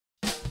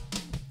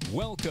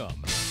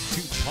Welcome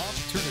to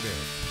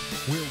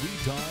Popternative, where we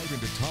dive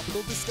into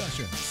topical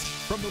discussions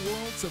from the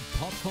worlds of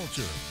pop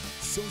culture,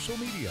 social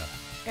media,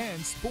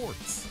 and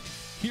sports.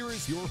 Here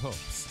is your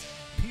host,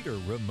 Peter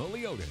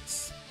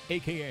Remoliotis,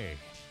 aka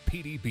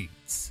PD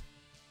Beats.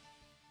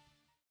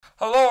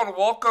 Hello and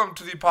welcome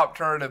to the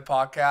Popternative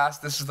podcast.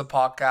 This is the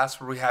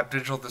podcast where we have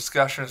digital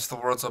discussions, the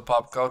worlds of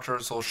pop culture,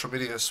 social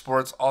media,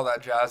 sports, all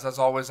that jazz. As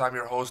always, I'm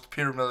your host,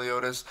 Peter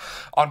Meliodas.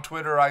 On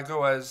Twitter, I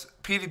go as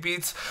PD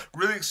Beats.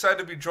 Really excited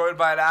to be joined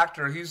by an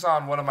actor. He's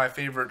on one of my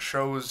favorite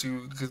shows.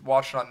 You could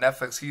watch it on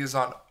Netflix. He is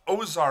on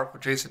Ozark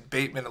with Jason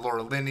Bateman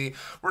and Linney.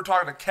 We're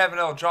talking to Kevin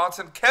L.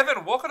 Johnson.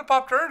 Kevin, welcome to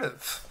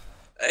Popternative.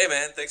 Hey,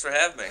 man. Thanks for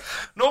having me.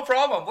 No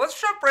problem.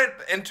 Let's jump right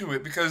into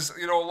it because,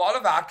 a lot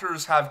of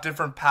actors have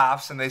different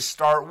paths and they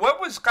start.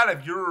 What was kind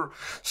of your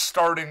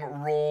starting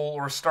role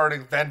or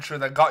starting venture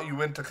that got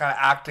you into kind of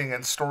acting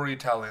and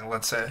storytelling,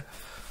 let's say?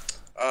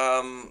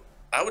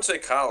 I would say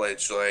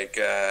college.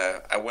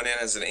 I went in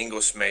as an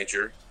English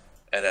major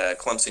at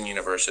Clemson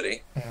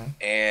University.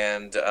 Mm-hmm.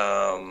 And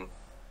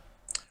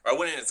I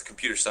went in as a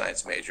computer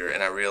science major,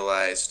 and I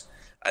realized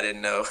I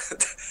didn't know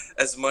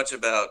as much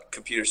about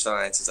computer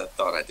science as I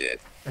thought I did.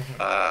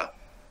 Mm-hmm.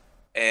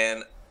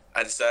 And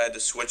I decided to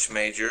switch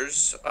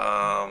majors.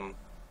 And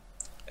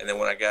then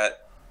when I got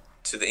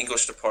to the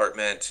English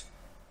department,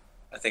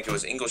 I think it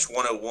was English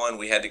 101,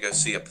 we had to go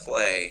see a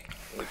play.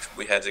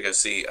 We had to go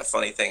see a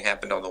funny thing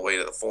happened on the way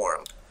to the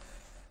forum.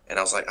 And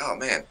I was like, oh,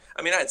 man.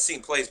 I mean, I had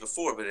seen plays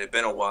before, but it had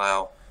been a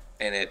while.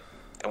 And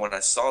when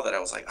I saw that, I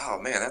was like, oh,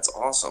 man, that's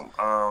awesome.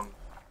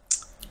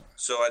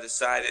 So I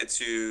decided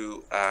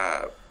to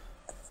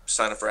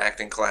sign up for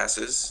acting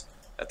classes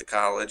at the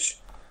college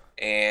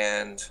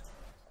and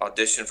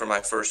audition for my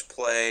first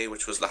play,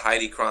 which was the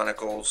Heidi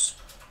Chronicles.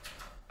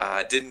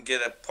 I didn't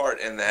get a part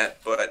in that,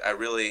 but I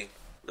really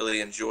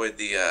enjoyed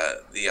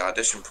the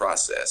audition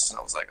process. And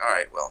I was like, all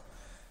right, well,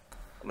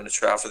 I'm going to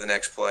try out for the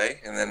next play.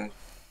 And then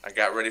I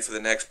got ready for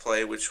the next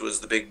play, which was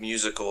the big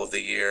musical of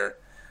the year,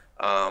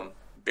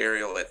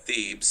 Burial at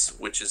Thebes,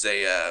 which is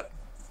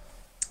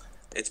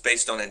it's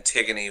based on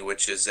Antigone,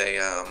 which is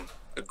a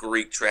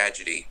Greek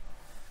tragedy.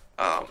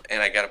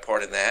 And I got a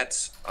part in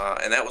that.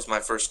 And that was my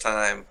first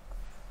time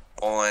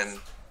on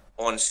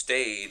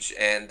stage.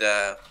 And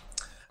I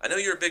know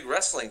you're a big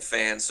wrestling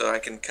fan, so I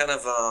can kind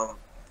of...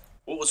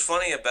 what was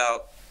funny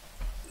about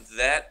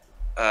that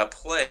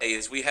play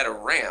is we had a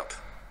ramp.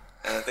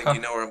 And I think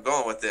you know where I'm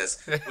going with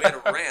this. We had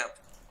a ramp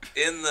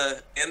in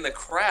the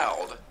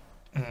crowd.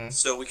 Mm-hmm.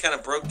 So we kind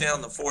of broke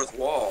down the fourth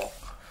wall.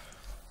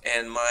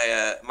 And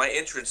my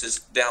entrance is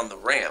down the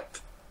ramp.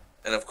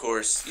 And of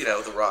course,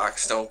 The Rock,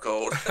 Stone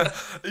Cold.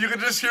 You can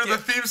just hear the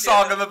theme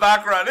song in the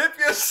background.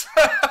 If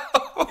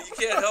you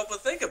can't help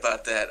but think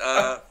about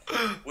that,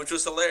 which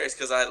was hilarious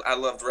because I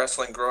loved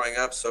wrestling growing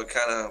up, so it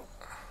kind of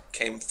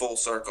came full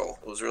circle.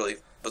 It was really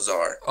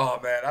bizarre. Oh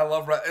man, I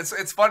love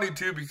it's funny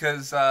too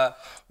because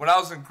when I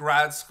was in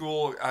grad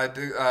school, I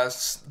did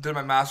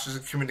my master's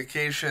in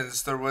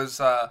communications. There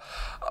was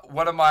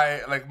one of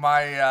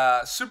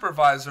my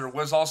supervisor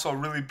was also a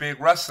really big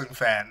wrestling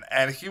fan,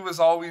 and he was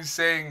always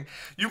saying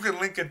you can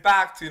link it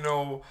back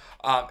to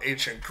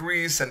ancient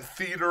Greece and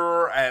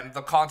theater and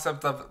the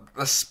concept of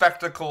the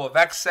spectacle of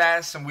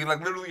excess, and we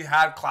literally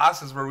had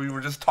classes where we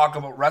were just talking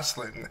about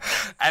wrestling,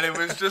 and it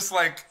was just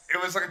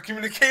it was like a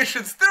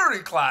communications theory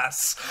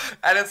class.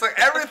 And it's like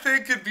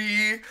everything could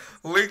be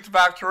linked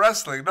back to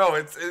wrestling. No,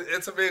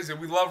 it's amazing.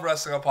 We love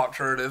wrestling on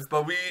Popternative,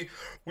 but we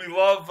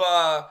love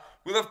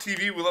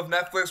TV. We love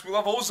Netflix. We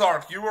love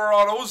Ozark. You were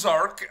on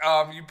Ozark.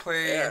 You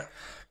play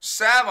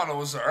Sam on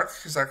Ozark.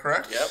 Is that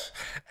correct? Yep.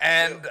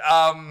 And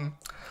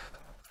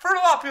for a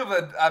lot of people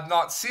that have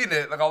not seen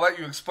it, I'll let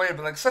you explain,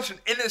 but such an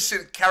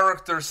innocent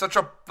character, such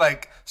a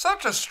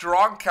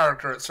strong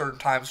character at certain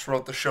times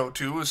throughout the show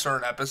too, with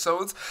certain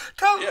episodes.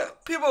 Tell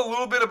people a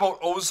little bit about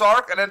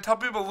Ozark, and then tell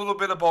people a little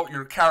bit about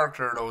your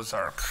character at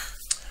Ozark.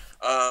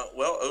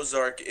 Well,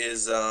 Ozark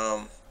is,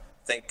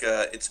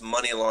 it's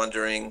money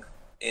laundering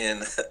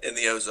in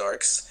the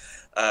Ozarks.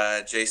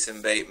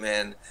 Jason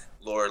Bateman,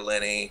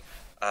 Linney,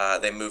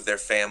 they moved their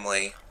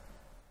family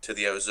to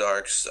the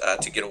Ozarks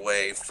to get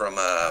away from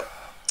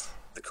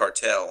the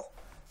cartel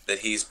that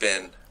he's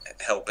been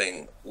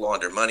helping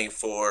launder money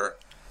for.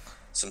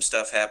 Some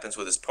stuff happens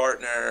with his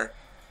partner.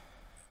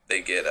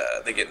 They get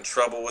in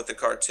trouble with the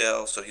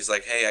cartel. So he's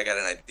like, hey, I got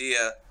an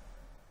idea.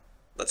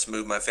 Let's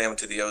move my family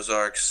to the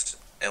Ozarks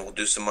and we'll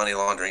do some money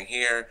laundering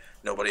here.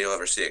 Nobody will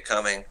ever see it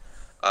coming.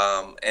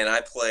 And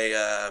I play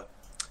a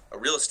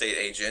real estate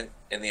agent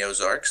in the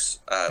Ozarks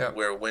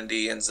where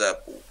Wendy ends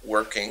up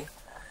working.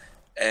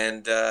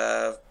 And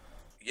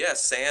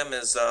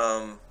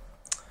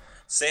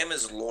Sam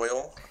is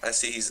loyal. I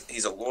see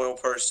he's a loyal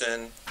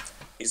person.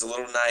 He's a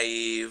little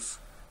naive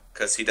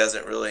because he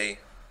doesn't really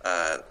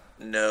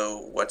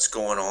know what's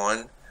going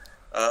on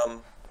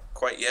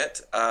quite yet.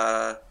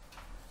 And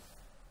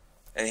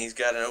he's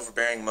got an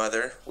overbearing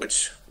mother,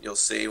 which you'll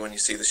see when you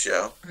see the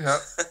show. Yeah.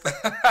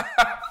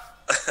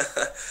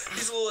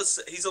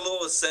 He's a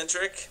little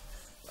eccentric.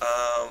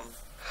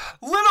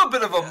 little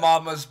bit of a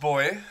mama's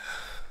boy.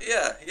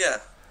 Yeah.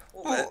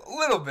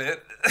 Little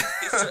bit.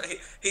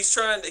 He's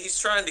trying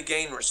to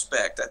gain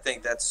respect. I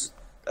think that's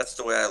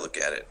the way I look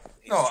at it.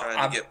 He's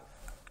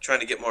trying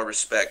to get more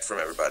respect from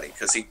everybody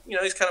because he's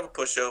kind of a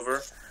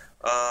pushover.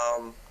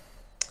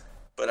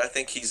 But I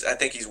think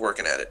he's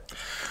working at it.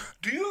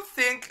 Do you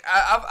think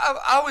I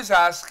always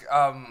ask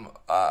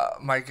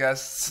my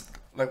guests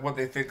like what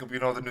they think of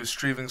the new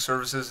streaming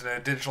services in a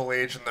digital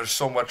age, and there's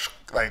so much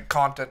like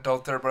content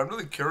out there, but I'm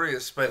really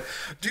curious. But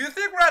do you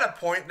think we're at a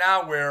point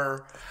now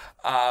where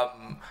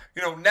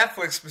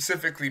Netflix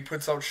specifically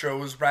puts out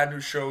shows, brand new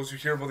shows, you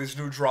hear about these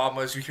new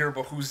dramas, you hear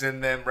about who's in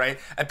them, right?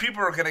 And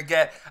people are gonna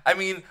get, are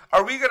we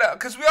gonna,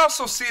 because we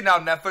also see now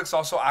Netflix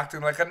also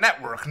acting like a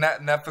network.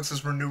 Netflix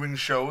is renewing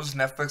shows,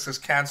 Netflix is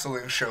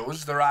canceling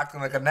shows, they're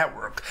acting like a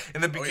network.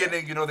 In the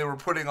beginning, they were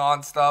putting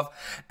on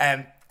stuff,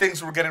 and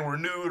things were getting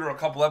renewed or a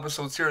couple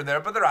episodes here and there,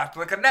 but they're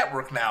acting like a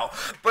network now.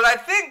 But I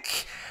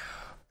think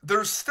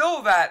there's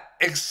still that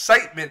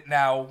excitement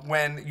now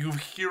when you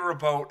hear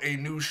about a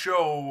new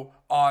show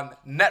on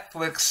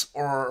Netflix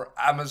or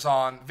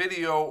Amazon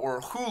Video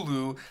or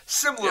Hulu,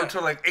 similar to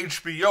like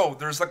HBO.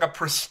 There's like a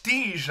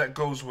prestige that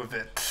goes with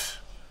it.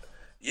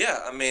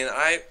 Yeah,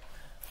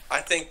 I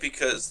think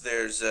because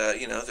there's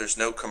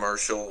no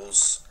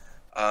commercials.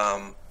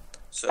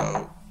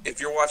 So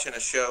if you're watching a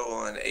show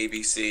on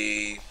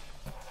ABC,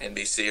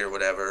 NBC or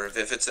whatever,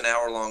 if it's an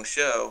hour-long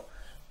show,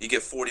 you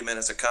get 40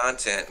 minutes of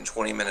content and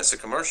 20 minutes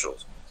of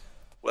commercials.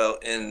 Well,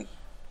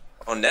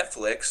 on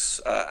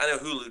Netflix, I know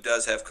Hulu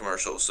does have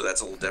commercials, so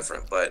that's a little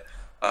different, but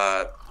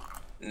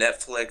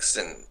Netflix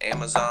and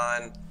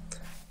Amazon,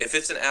 if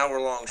it's an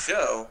hour-long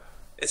show,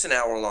 it's an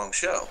hour-long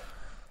show.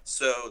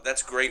 So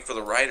that's great for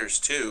the writers,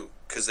 too,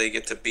 because they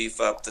get to beef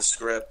up the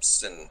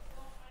scripts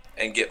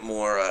and get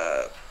more,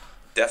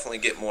 definitely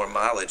get more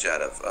mileage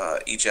out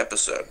of each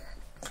episode.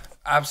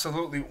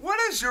 Absolutely. What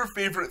is your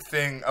favorite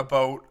thing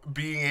about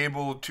being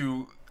able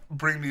to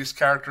bring these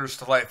characters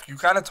to life? You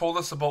kind of told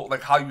us about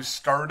like how you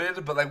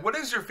started, but like what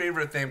is your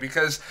favorite thing?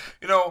 Because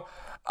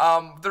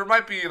there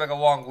might be like a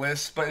long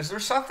list, but is there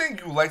something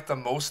you like the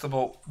most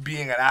about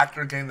being an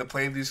actor, getting to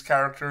play these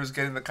characters,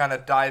 getting to kind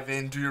of dive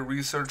in, do your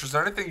research? Is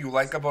there anything you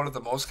like about it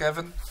the most,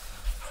 Kevin?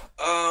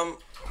 I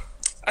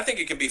think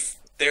it can be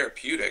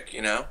therapeutic.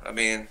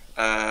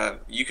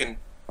 You can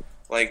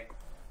like,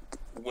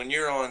 when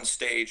you're on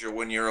stage or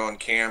when you're on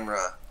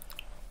camera,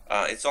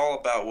 it's all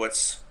about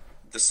what's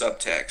the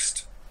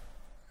subtext,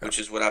 which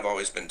is what I've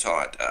always been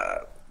taught.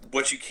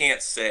 What you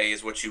can't say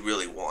is what you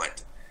really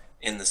want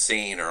in the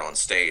scene or on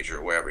stage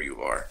or wherever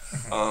you are.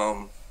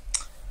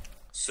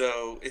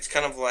 So it's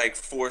kind of like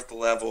fourth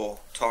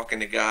level talking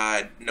to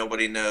God.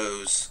 Nobody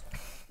knows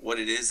what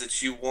it is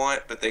that you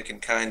want, but they can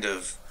kind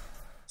of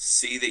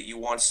see that you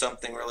want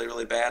something really,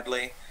 really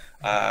badly.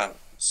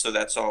 So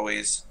that's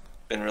always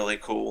been really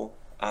cool.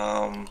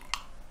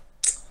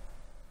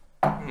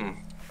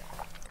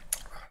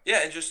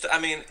 Yeah, and just,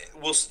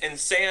 and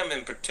Sam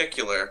in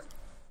particular,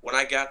 when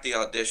I got the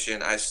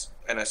audition, I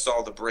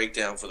saw the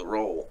breakdown for the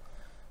role,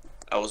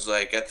 I was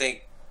like, I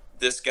think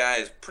this guy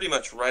is pretty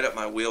much right up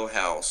my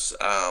wheelhouse.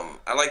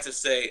 I like to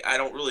say I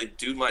don't really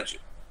do much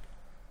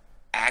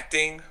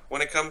acting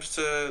when it comes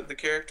to the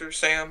character,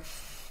 Sam,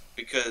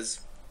 because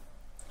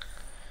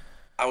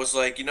I was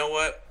like, you know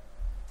what?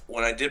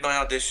 When I did my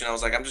audition, I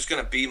was like, I'm just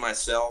going to be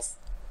myself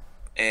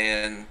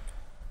and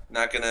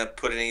not going to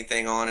put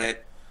anything on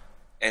it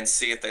and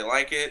see if they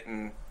like it.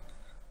 And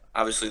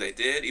obviously they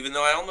did, even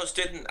though I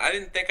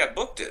didn't think I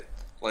booked it.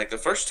 Like the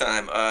first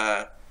time,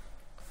 I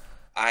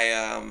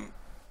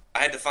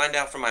had to find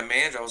out from my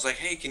manager. I was like,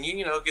 hey, can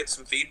you, get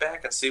some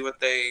feedback and see what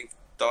they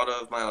thought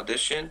of my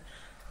audition?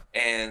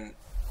 And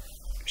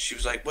she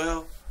was like,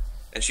 well,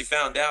 and she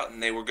found out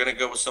and they were going to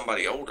go with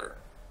somebody older.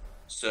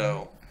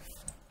 So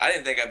I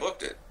didn't think I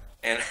booked it.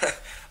 And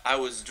I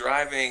was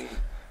driving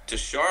to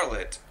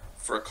Charlotte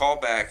for a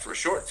callback for a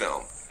short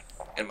film,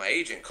 and my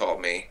agent called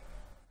me,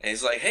 and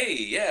he's like, "Hey,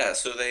 yeah,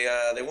 so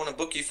they want to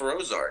book you for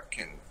Ozark."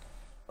 And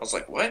I was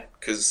like, "What?"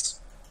 Because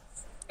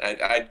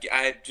I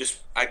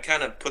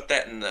kind of put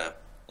that in the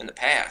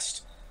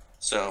past.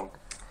 So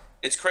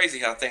it's crazy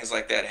how things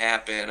like that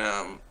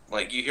happen.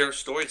 Like you hear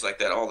stories like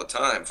that all the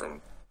time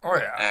from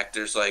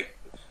actors. Like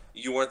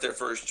you weren't their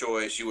first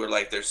choice, you were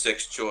like their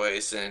sixth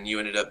choice, and you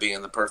ended up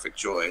being the perfect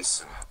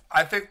choice.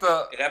 I think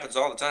it happens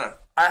all the time.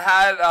 I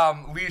had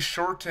Lee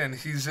Shorten.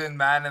 He's in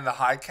Man in the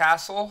High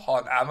Castle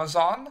on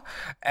Amazon,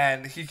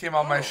 and he came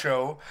on my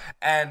show,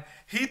 and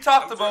he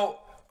talked about.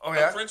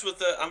 I'm friends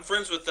with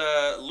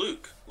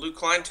Luke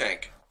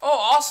Kleintank.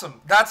 Oh,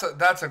 awesome! That's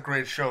a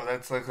great show.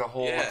 That's like a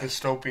whole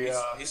dystopia.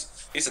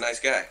 He's a nice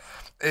guy.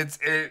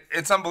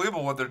 It's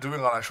unbelievable what they're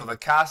doing on that show. The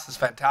cast is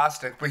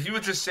fantastic. But he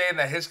was just saying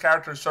that his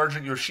character,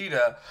 Sergeant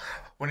Yoshida,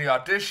 when he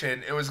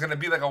auditioned, it was going to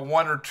be like a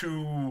 1 or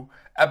 2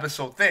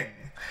 episode thing.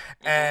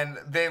 And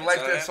they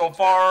liked it so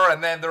far,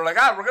 and then they're like,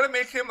 we're going to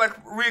make him like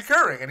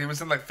reoccurring. And he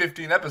was in like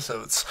 15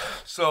 episodes.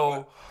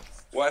 So...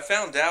 Well, I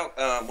found out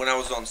when I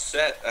was on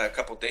set a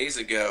couple days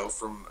ago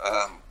from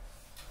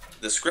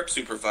the script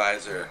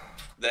supervisor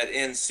that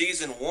in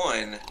season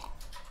 1,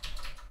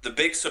 the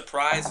big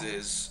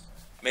surprises,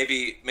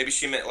 maybe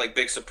she meant like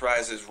big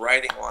surprises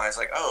writing wise,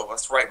 like, oh,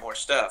 let's write more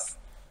stuff,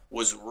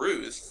 was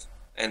Ruth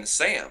and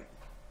Sam,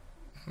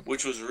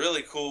 which was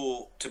really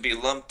cool to be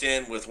lumped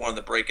in with one of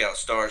the breakout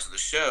stars of the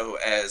show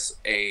as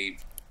a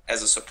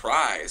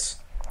surprise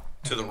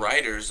to the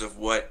writers of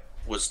what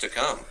was to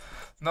come.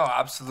 No,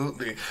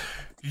 absolutely.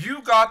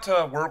 You got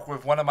to work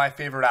with one of my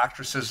favorite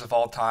actresses of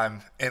all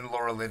time in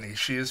Laura Linney.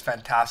 She is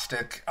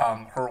fantastic.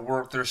 Her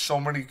work, there's so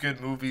many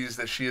good movies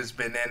that she has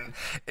been in.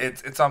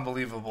 It's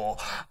unbelievable.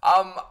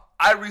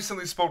 I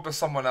recently spoke to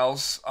someone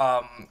else,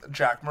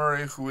 Jack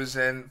Murray, who is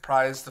in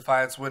Prize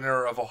Defiance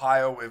winner of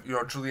Ohio with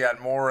Julianne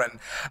Moore, and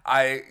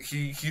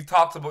he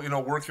talked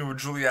about working with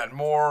Julianne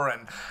Moore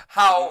and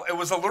how it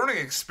was a learning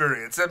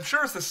experience. I'm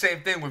sure it's the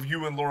same thing with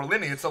you and Laura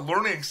Linney. It's a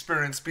learning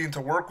experience being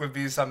to work with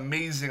these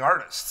amazing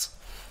artists.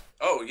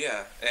 Oh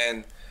yeah,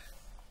 and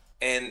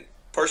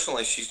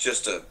personally, she's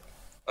just a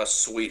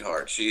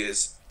sweetheart. She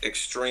is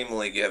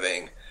extremely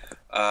giving.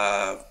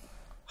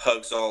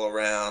 Hugs all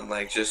around,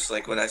 just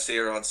like when I see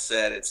her on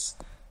set, it's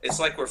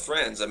like we're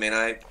friends. I mean,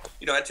 I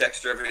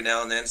text her every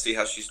now and then, see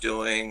how she's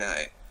doing.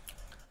 I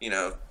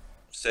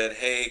said,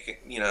 hey,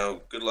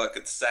 good luck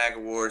at the SAG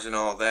Awards and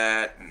all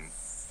that. And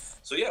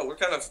so yeah, we're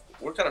kind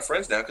of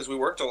friends now because we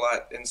worked a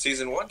lot in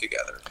season 1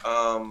 together.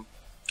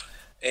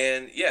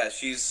 And yeah,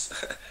 she's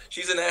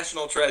a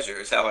national treasure.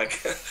 Is how a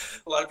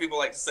lot of people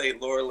like to say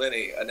Laura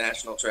Linney, a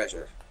national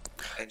treasure.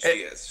 And she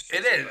is. She's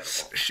incredible.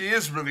 She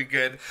is really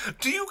good.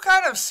 Do you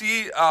kind of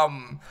see,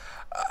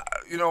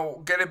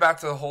 getting back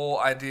to the whole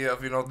idea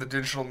of, the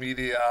digital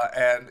media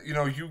and,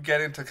 you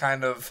getting to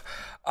kind of,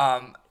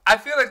 I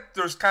feel like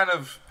there's kind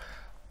of,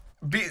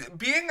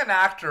 being an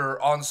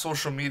actor on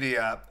social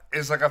media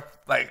is like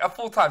a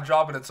full-time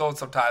job in its own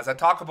sometimes. I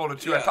talk about it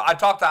too. Yeah. I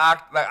talk to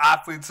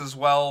athletes as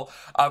well.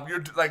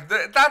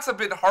 That's a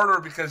bit harder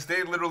because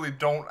they literally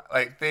don't,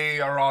 they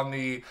are on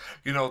the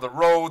the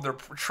road, they're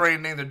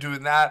training, they're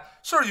doing that.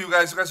 So are you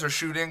guys are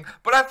shooting.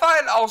 But I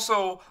find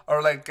also,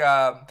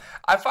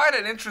 I find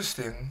it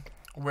interesting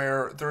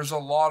where there's a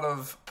lot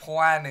of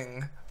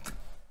planning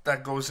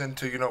that goes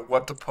into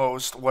what to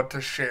post, what to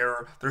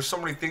share. There's so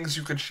many things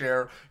you could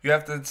share. You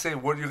have to say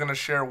what you're going to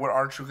share, what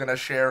aren't you going to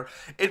share.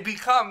 It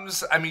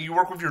becomes, you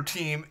work with your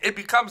team, it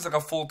becomes like a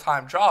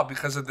full-time job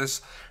because of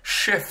this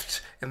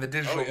shift in the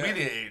digital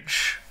media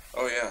age.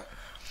 Oh yeah.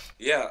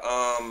 Yeah,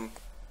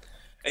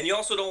 and you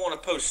also don't want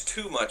to post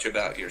too much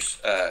about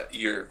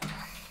your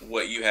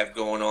what you have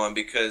going on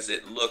because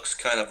it looks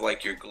kind of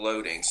like you're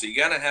gloating. So you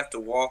gotta have to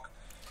walk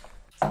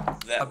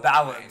that a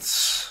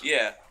balance. Line.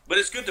 Yeah. But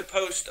it's good to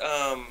post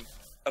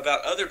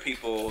about other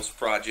people's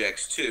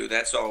projects too.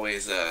 That's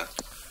always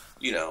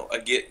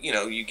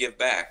you give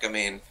back.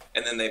 And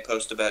then they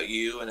post about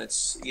you, and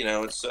it's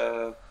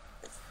kind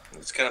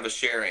of a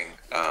sharing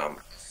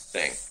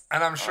thing.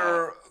 And I'm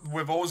sure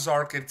with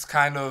Ozark, it's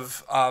kind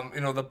of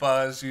the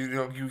buzz.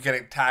 You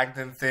getting tagged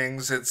in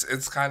things.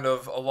 It's kind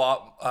of a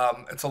lot.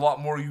 It's a lot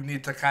more you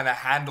need to kind of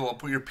handle and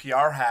put your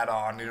PR hat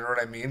on. You know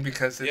what I mean?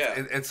 Because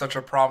it's such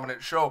a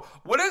prominent show.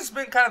 What has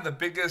been kind of the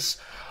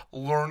biggest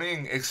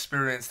learning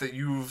experience that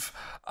you've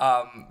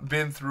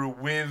been through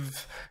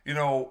with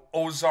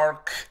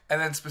Ozark, and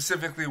then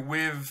specifically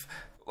with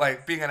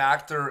being an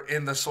actor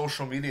in the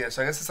social media?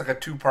 So I guess it's like a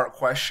 2-part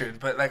question,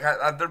 but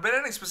have there been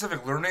any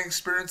specific learning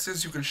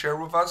experiences you can share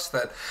with us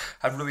that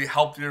have really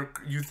helped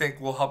you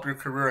think will help your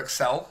career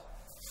excel?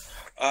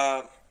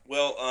 On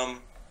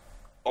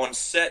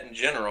set in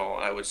general,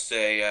 I would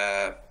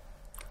say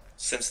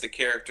since the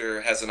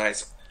character has a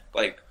nice,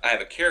 I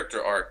have a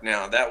character arc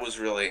now, that was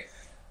really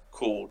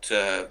cool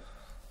to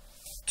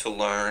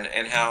learn,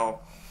 and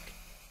how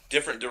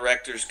different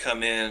directors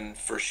come in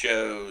for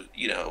shows.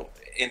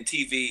 In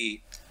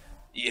TV,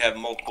 you have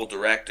multiple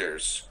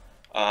directors,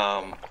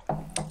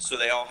 so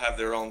they all have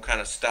their own kind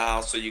of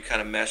style. So you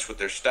kind of mesh with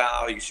their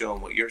style. You show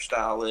them what your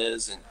style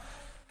is, and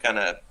kind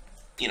of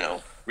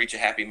reach a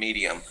happy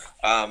medium.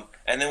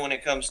 And then when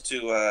it comes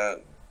to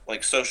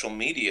social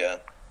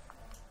media,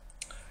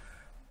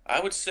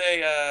 I would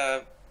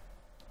say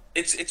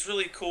it's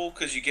really cool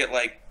because you get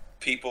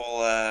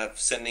people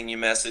sending you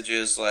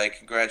messages like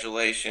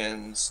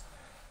congratulations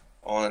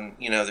on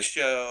the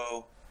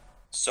show,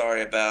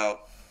 sorry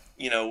about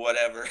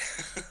whatever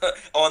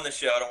on the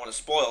show. I don't want to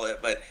spoil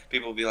it, but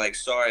people will be like,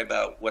 sorry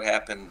about what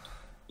happened,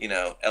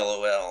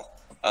 LOL.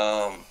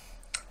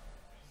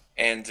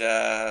 And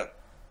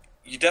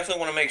you definitely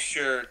want to make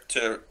sure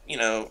to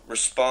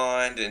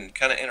respond and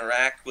kind of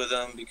interact with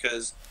them,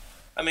 because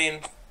I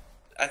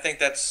think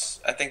that's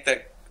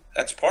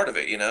part of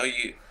it.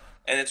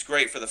 And it's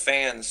great for the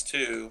fans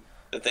too,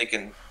 that they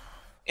can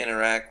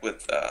interact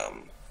with.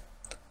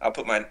 I'll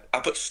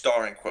put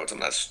star in quotes. I'm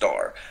not a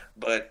star,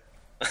 but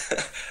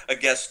a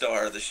guest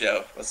star of the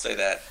show. Let's say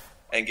that,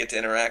 and get to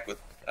interact with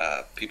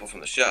people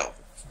from the show.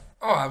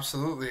 Oh,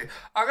 absolutely.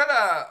 I'm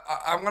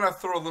gonna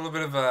throw a little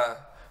bit of a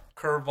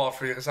curveball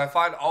for you because I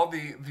find all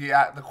the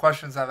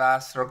questions I've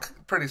asked are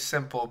pretty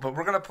simple. But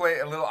we're gonna play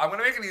a little. I'm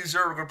gonna make it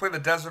easier. We're gonna play the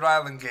Desert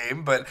Island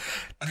game. But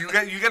you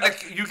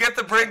get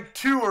to bring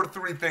 2 or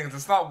 3 things.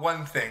 It's not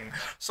one thing.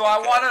 So I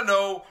want to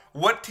know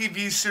what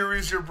TV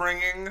series you're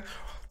bringing.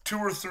 2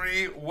 or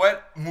 3.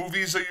 What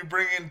movies are you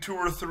bringing? 2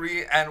 or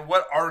 3, and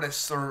what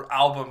artists or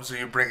albums are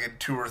you bringing?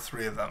 2 or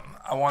 3 of them.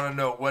 I want to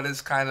know what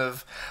is kind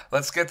of.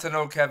 Let's get to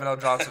know Kevin L.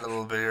 Johnson a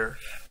little bit here.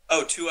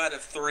 Oh, 2 out of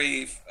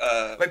 3.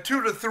 Like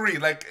 2 to 3.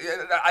 Like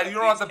you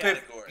don't have to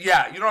pick.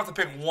 Yeah, you don't have to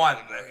pick one.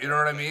 You know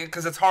what I mean?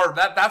 Because it's hard.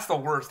 That's the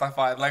worst I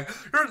find. Like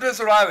you're in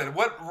Desert Island.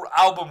 What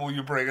album will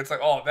you bring? It's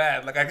like, oh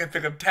man, like I can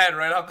pick up 10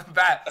 right off the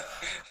bat.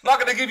 I'm not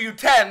gonna give you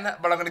 10,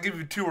 but I'm gonna give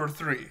you 2 or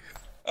 3.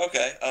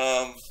 Okay.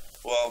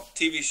 Well,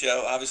 TV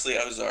show, obviously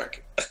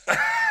Ozark.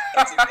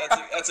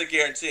 that's a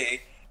guarantee.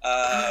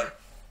 The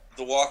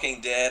Walking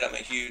Dead. I'm a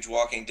huge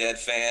Walking Dead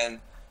fan.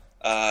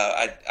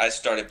 I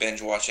started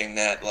binge watching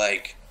that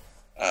like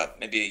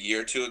maybe a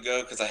year or 2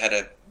 ago because I had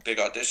a big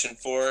audition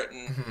for it,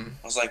 and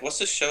I was like, "What's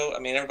this show?" I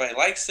mean, everybody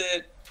likes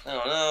it. I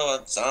don't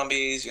know,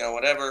 zombies,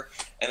 whatever.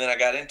 And then I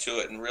got into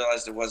it and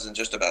realized it wasn't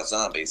just about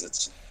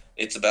zombies.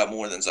 It's about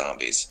more than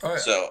zombies. Oh, yeah.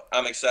 So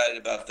I'm excited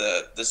about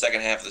the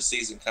second half of the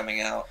season coming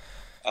out.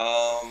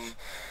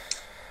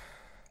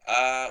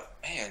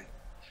 Man,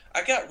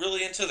 I got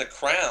really into The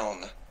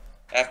Crown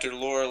after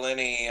Laura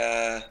Linney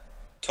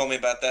told me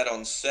about that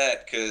on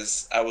set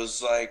because when I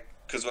was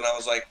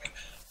like,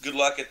 good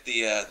luck at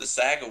the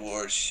SAG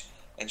Awards,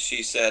 and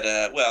she said,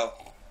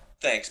 well,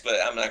 thanks,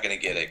 but I'm not going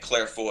to get it.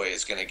 Claire Foy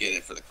is going to get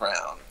it for The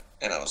Crown.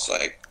 And I was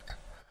like,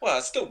 well,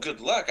 it's still good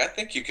luck. I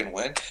think you can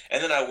win.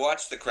 And then I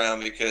watched The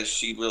Crown because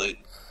she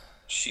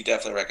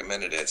definitely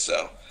recommended it.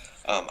 So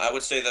I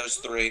would say those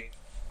 3.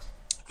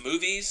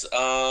 Movies,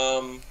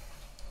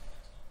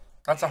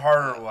 that's a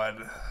harder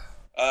one.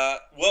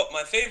 Well,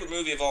 my favorite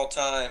movie of all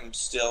time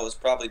still is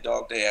probably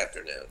Dog Day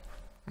Afternoon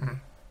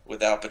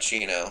with Al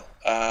Pacino.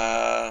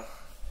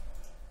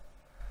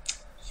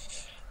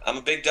 I'm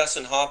a big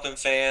Dustin Hoffman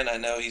fan. I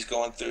know he's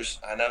going through.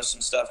 I know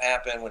some stuff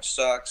happened, which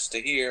sucks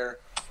to hear.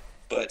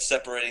 But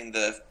separating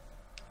the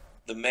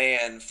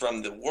man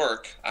from the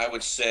work, I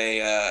would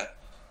say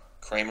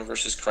Kramer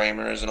versus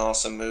Kramer is an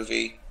awesome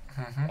movie.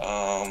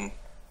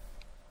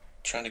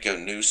 Trying to go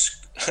new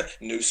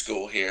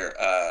school here.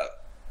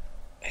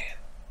 Man,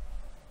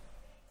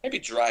 maybe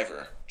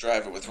Driver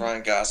with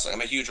Ryan Gosling.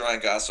 I'm a huge Ryan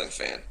Gosling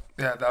fan.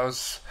 Yeah, that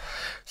was.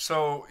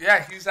 So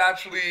yeah, he's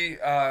actually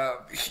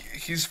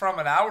he's from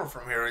an hour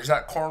from here. He's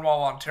at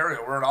Cornwall,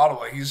 Ontario. We're in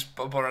Ottawa. He's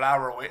about an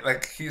hour away.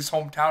 Like his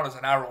hometown is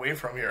an hour away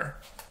from here.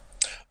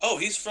 Oh,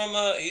 he's from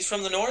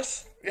the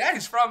north. Yeah,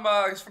 he's from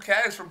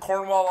Canada. He's from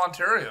Cornwall,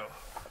 Ontario.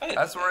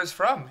 That's where he's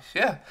from.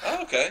 Yeah.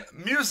 Oh, okay.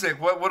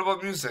 Music. What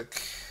about music?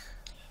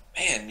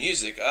 Man,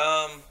 music.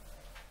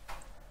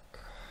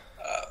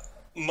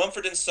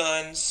 Mumford and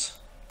Sons.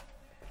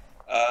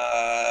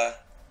 I'm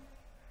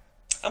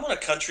on a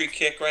country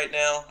kick right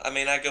now. I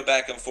mean, I go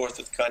back and forth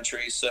with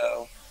country,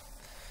 so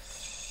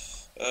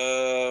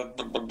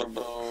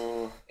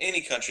any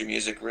country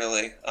music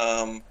really.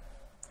 And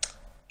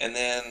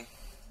then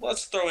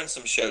let's throw in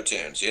some show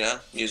tunes,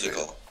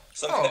 musical.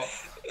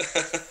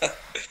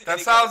 That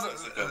sounds.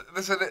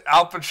 Listen,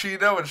 Al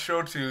Pacino and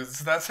show tunes.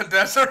 That's a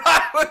desert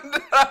island.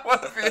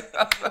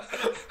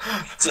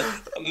 It's a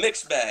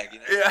mixed bag.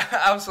 Yeah,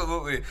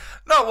 absolutely.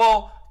 No,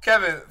 well,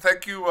 Kevin,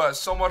 thank you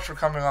so much for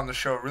coming on the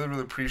show. Really,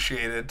 really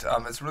appreciate it.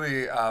 It's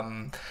really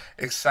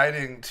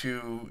exciting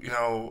to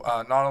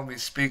not only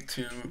speak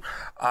to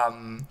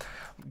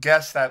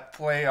guests that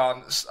play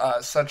on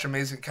such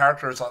amazing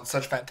characters on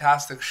such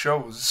fantastic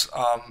shows.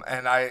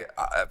 And I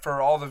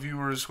for all the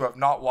viewers who have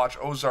not watched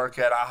Ozark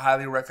yet, I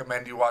highly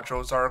recommend you watch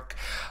Ozark.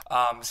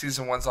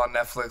 Season 1's on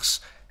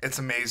Netflix. It's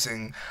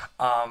amazing.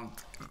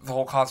 The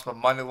whole concept of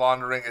money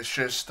laundering is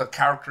just the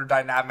character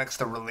dynamics,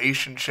 the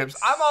relationships.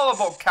 I'm all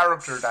about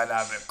character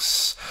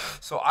dynamics.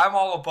 So I'm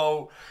all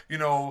about,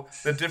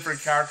 the different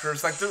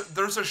characters. Like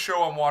there's a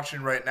show I'm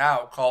watching right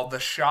now called The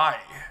Chi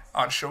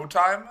on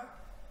Showtime.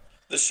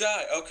 The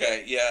Chi,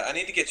 okay, yeah. I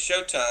need to get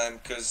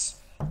Showtime because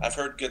I've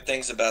heard good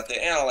things about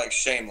that. And I like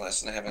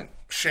Shameless, and I haven't.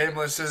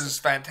 Shameless is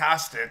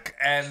fantastic,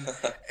 and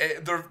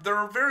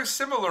they're very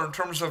similar in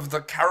terms of the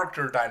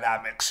character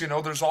dynamics.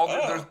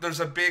 There's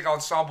a big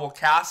ensemble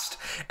cast,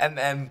 and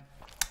then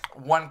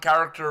one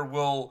character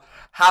will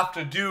have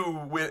to do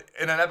with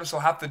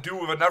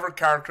another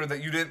character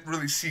that you didn't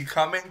really see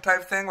coming,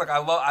 type thing. Like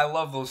I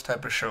love those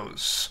type of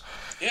shows.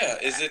 Yeah,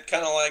 is it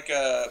kind of like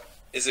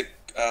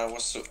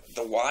what's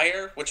the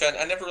Wire? Which I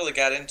never really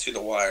got into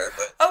The Wire,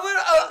 but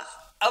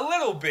a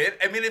little bit.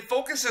 I mean, it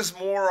focuses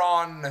more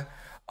on.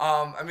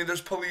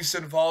 There's police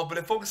involved, but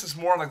it focuses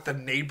more on like the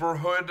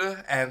neighborhood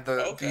and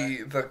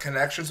the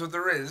connections that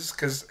there is,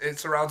 because it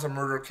surrounds a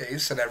murder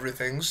case and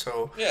everything.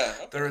 So yeah,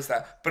 there is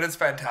that. But it's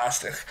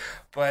fantastic.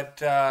 But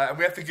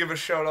we have to give a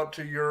shout out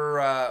to your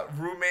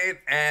roommate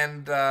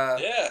and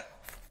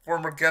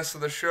former guest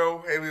of the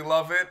show, Haley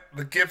Lovett,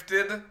 the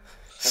Gifted.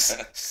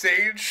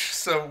 Sage.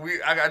 So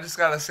I just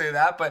gotta say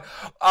that. But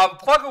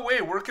plug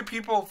away. Where can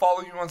people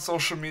follow you on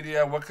social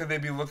media? What could they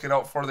be looking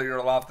out for that you're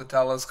allowed to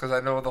tell us? Because I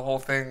know the whole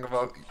thing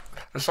about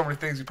there's so many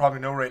things you probably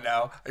know right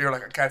now. You're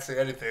like, I can't say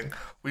anything.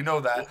 We know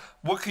that.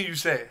 What can you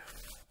say?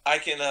 I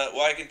can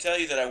tell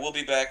you that I will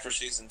be back for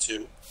season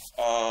 2.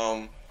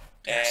 And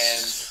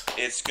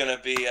it's gonna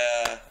be.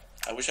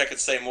 I wish I could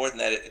say more than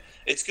that.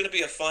 It's gonna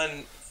be a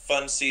fun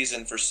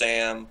season for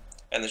Sam,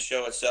 and the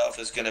show itself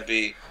is gonna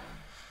be.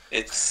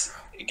 It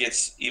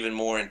gets even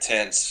more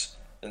intense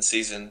than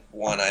season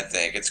 1. I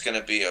think it's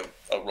gonna be a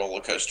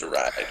roller coaster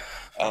ride.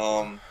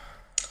 I'm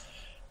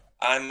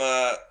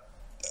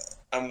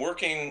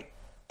working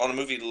on a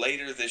movie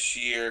later this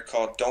year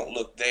called Don't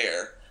Look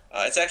There.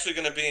 It's actually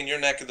going to be in your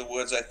neck of the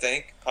woods, I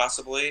think,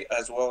 possibly,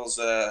 as well as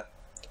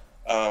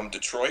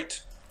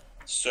Detroit.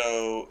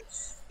 So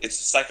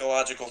it's a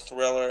psychological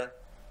thriller.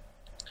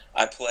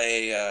 I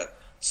play a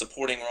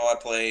supporting role. I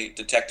play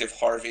Detective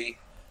Harvey.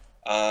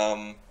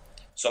 So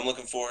I'm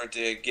looking forward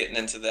to getting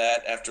into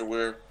that after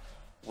we're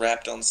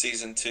wrapped on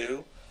season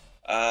 2.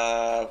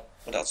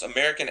 What else?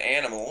 American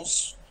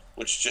Animals,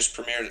 which just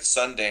premiered at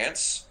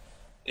Sundance,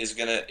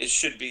 it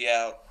should be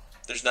out.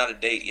 There's not a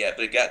date yet,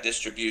 but it got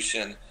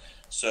distribution.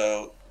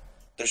 So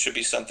there should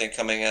be something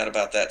coming out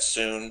about that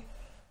soon.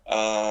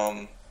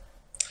 And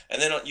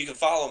then you can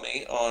follow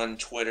me on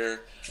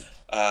Twitter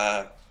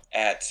at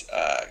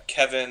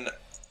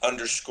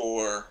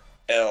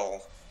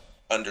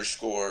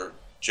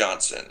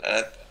Kevin_L_Johnson. And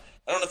I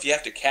don't know if you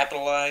have to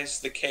capitalize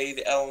the K,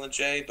 the L, and the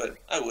J, but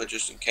I would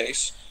just in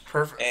case.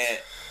 Perfect.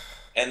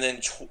 And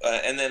then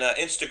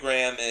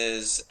Instagram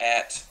is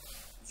at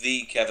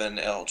the Kevin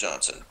L.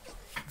 Johnson.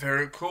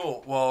 Very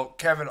cool. Well,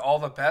 Kevin, all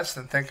the best,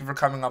 and thank you for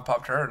coming on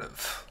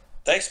Popternative.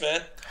 Thanks,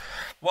 man.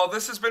 Well,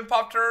 this has been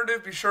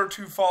Popternative. Be sure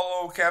to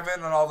follow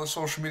Kevin on all the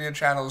social media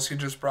channels he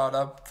just brought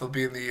up. They'll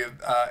be in the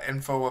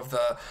info of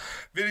the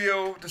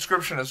video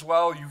description as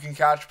well. You can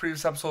catch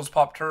previous episodes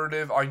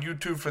Popternative on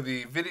YouTube for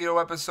the video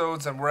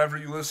episodes and wherever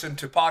you listen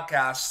to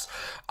podcasts,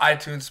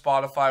 iTunes,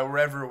 Spotify, we're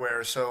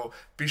everywhere. So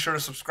be sure to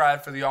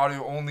subscribe for the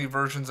audio-only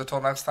versions.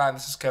 Until next time,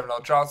 this is Kevin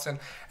L. Johnson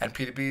and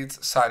Peter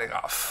Beads signing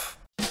off.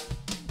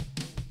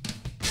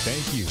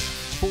 Thank you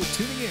for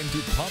tuning in to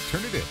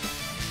Popternative.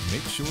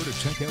 Make sure to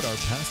check out our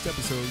past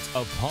episodes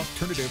of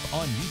Popternative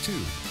on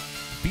YouTube.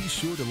 Be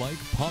sure to like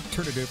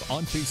Popternative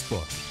on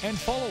Facebook and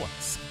follow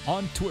us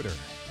on Twitter